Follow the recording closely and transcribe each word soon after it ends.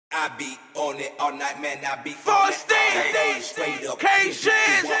I be on it all night, man. I be Four on it Steve, all day, straight up. kidz, If you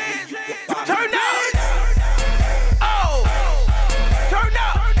want me, you can find me. turn up. Oh, turn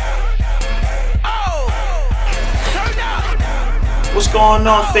up. Oh, turn up. What's going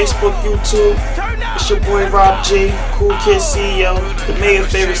on Facebook, YouTube? Turn up. It's your boy Rob G, Cool Kid CEO, the mayor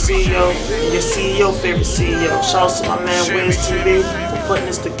favorite CEO, and your CEO favorite CEO. Shout out to my man Wiz TV for putting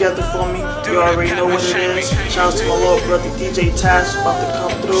this together for me. You already know what it is. Shout out to my little brother DJ Tash about to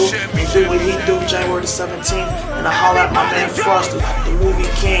come through and do what he do January the 17th. And I holler at my man Frosty, the movie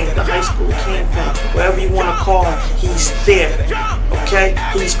king, the high school kingpin, whatever you want to call him, he's there. Okay?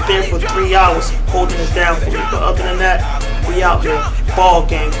 He's there for 3 hours holding it down for me. But other than that, we out here. Ball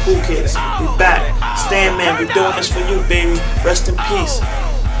game, Cool Kids. We back. Stand man, we doing this for you, baby. Rest in peace.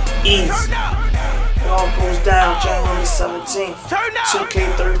 Ease. It all goes down January 17th,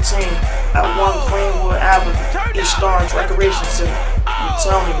 2K13 at 1 Greenwood Avenue, East Orange Recreation Center. I'm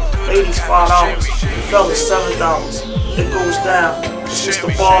telling you, ladies $5, fellas $7. It goes down. It's just a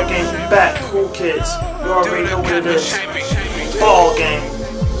ball game. We back, Cool Kids. You already know what it is. Ball game.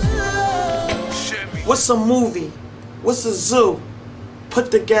 What's a movie? What's a zoo put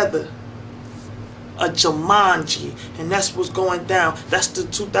together? A jumanji, and that's what's going down. That's the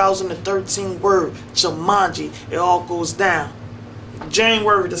 2013 word, jumanji. It all goes down.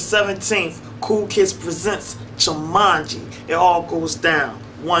 January the 17th, Cool Kids presents Jumanji. It all goes down.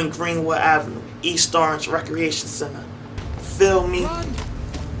 1 Greenwood Avenue, East Orange Recreation Center. Feel me?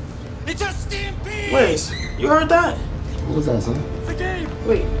 It's a stampede. Wait, you heard that? What was that, son? It's a game.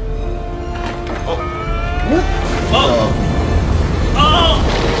 Wait. What? Oh.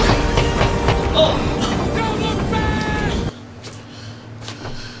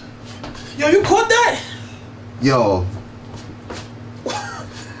 Yo, you caught that? Yo.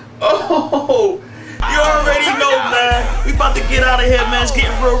 Oh, you already know, man. We about to get out of here, man. It's getting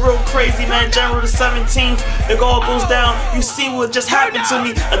real crazy, man. January the 17th, it all goes down. You see what just happened to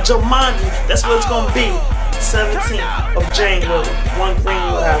me? A jumanji. That's what it's gonna be. 17th of January, 1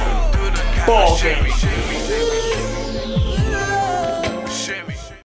 Greenwood Avenue. Ball game.